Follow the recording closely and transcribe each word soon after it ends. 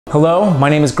Hello, my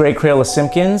name is Craola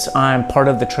Simkins. I'm part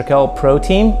of the Trekell Pro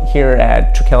Team here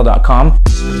at Trekell.com.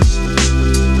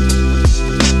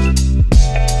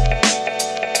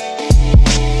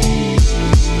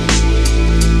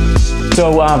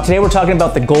 So today we're talking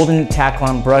about the Golden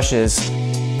Taklon Brushes.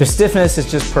 The stiffness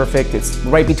is just perfect. It's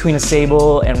right between a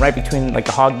sable and right between like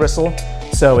a hog bristle.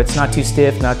 So it's not too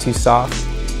stiff, not too soft.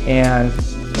 And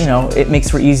you know, it makes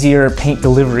for easier paint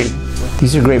delivery.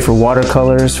 These are great for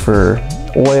watercolors, for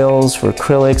oils, for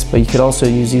acrylics, but you could also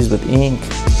use these with ink.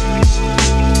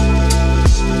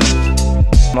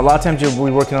 A lot of times you'll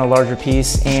be working on a larger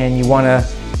piece and you want to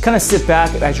kind of sit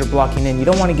back as you're blocking in. You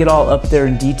don't want to get all up there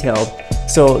and detailed.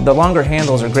 So the longer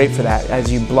handles are great for that. As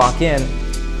you block in,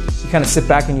 you kind of sit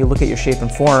back and you look at your shape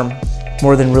and form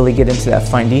more than really get into that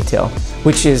fine detail,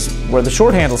 which is where the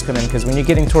short handles come in, because when you're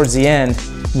getting towards the end,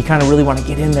 you kind of really want to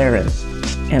get in there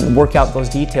and work out those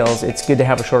details. It's good to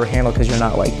have a shorter handle because you're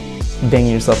not like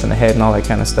banging yourself in the head and all that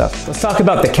kind of stuff. Let's talk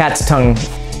about the cat's tongue.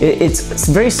 It's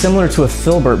very similar to a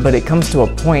filbert, but it comes to a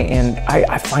point, and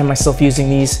I find myself using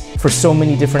these for so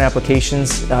many different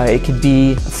applications. It could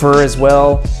be fur as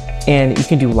well, and you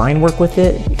can do line work with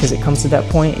it because it comes to that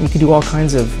point. You can do all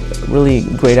kinds of really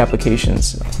great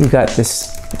applications. We've got the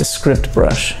script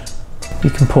brush. You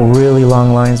can pull really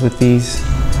long lines with these.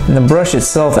 And the brush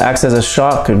itself acts as a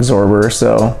shock absorber,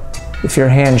 so if your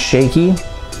hand's shaky,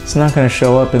 it's not going to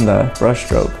show up in the brush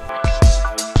stroke.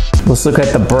 Let's look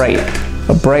at the bright.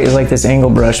 A bright is like this angle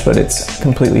brush, but it's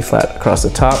completely flat across the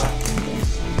top.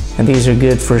 And these are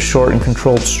good for short and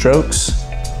controlled strokes.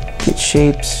 Get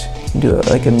shapes. You can do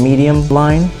like a medium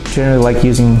line. Generally like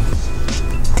using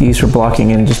these for blocking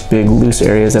in just big loose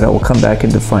areas that I will come back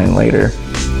and define later.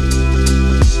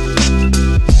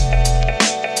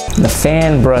 And the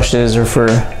fan brushes are for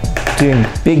doing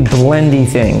big blendy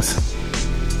things.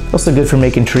 Also good for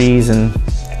making trees and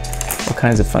all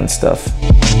kinds of fun stuff.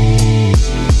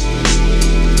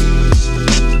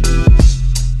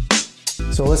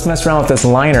 So let's mess around with this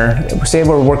liner. Say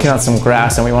we're working on some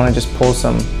grass and we want to just pull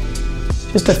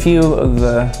just a few of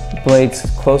the blades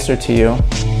closer to you.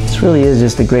 This really is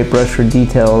just a great brush for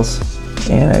details,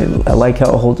 and I like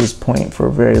how it holds its point for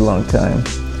a very long time.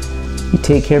 You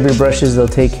take care of your brushes, they'll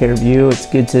take care of you. It's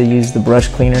good to use the brush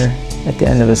cleaner at the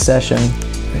end of a session.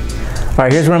 All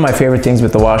right, here's one of my favorite things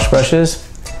with the wash brushes.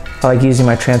 I like using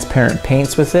my transparent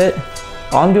paints with it.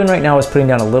 All I'm doing right now is putting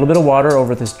down a little bit of water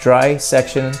over this dry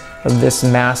section of this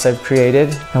mass I've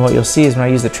created. And what you'll see is when I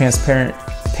use the transparent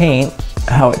paint,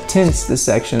 how it tints the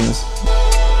sections.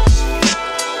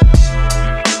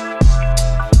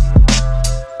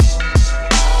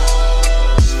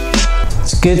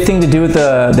 It's a good thing to do with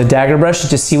the dagger brush is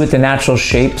to see what the natural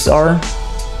shapes are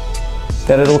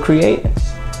that it'll create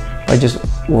by just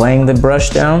laying the brush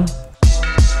down.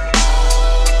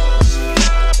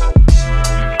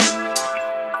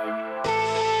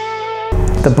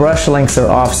 The brush lengths are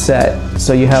offset,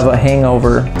 so you have a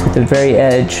hangover at the very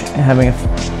edge and having a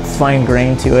fine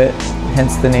grain to it,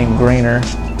 hence the name grainer.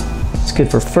 It's good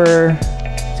for fur,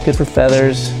 it's good for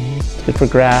feathers, it's good for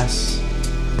grass,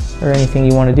 or anything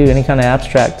you want to do, any kind of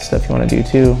abstract stuff you want to do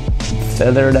too.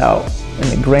 Feather it out, and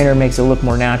the grainer makes it look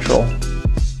more natural.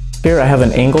 Here I have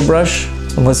an angle brush,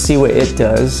 and let's see what it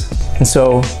does. And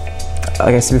so,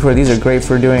 like I said before, these are great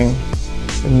for doing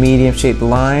medium shaped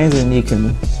lines, and you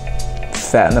can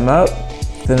fatten them up,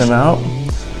 thin them out.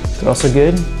 They're also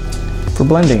good for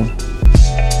blending.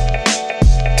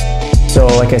 So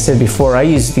like I said before, I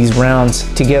use these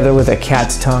rounds together with a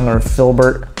cat's tongue or a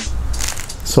filbert.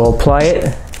 So I'll apply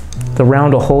it. The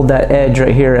round will hold that edge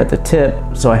right here at the tip,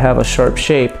 so I have a sharp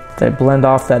shape. I blend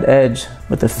off that edge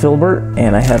with the filbert,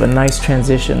 and I have a nice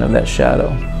transition of that shadow.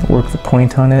 Work the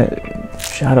point on it,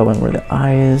 shadowing where the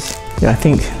eye is. Yeah, I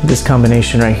think this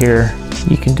combination right here,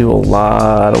 you can do a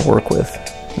lot of work with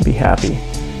and be happy.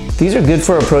 These are good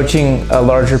for approaching a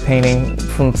larger painting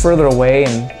from further away,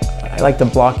 and I like to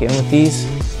block in with these.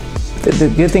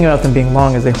 The good thing about them being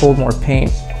long is they hold more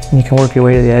paint, and you can work your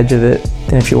way to the edge of it.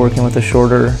 Then if you're working with a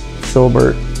shorter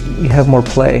filbert, you have more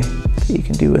play that you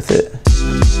can do with it.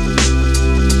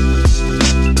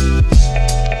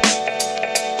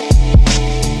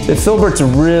 The filberts are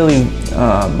really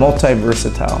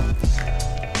multi-versatile.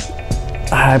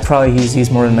 I probably use these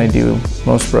more than I do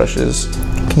most brushes.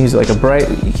 You can use it like a bright,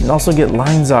 you can also get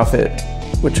lines off it,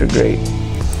 which are great.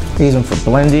 I use them for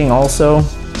blending also.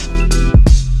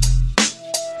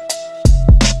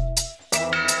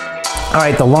 All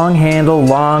right, the long handle,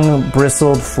 long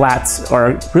bristled flats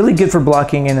are really good for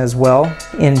blocking in as well,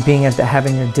 and being at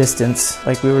having your distance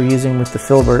like we were using with the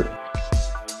filbert.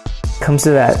 Comes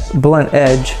to that blunt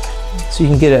edge, so you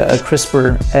can get a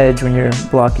crisper edge when you're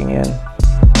blocking in.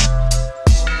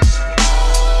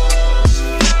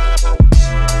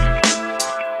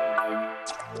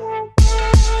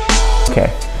 Okay,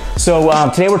 so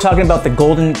today we're talking about the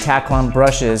Golden Taklon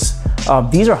brushes.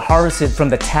 These are harvested from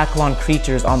the Taklon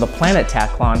creatures on the planet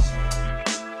Taklon,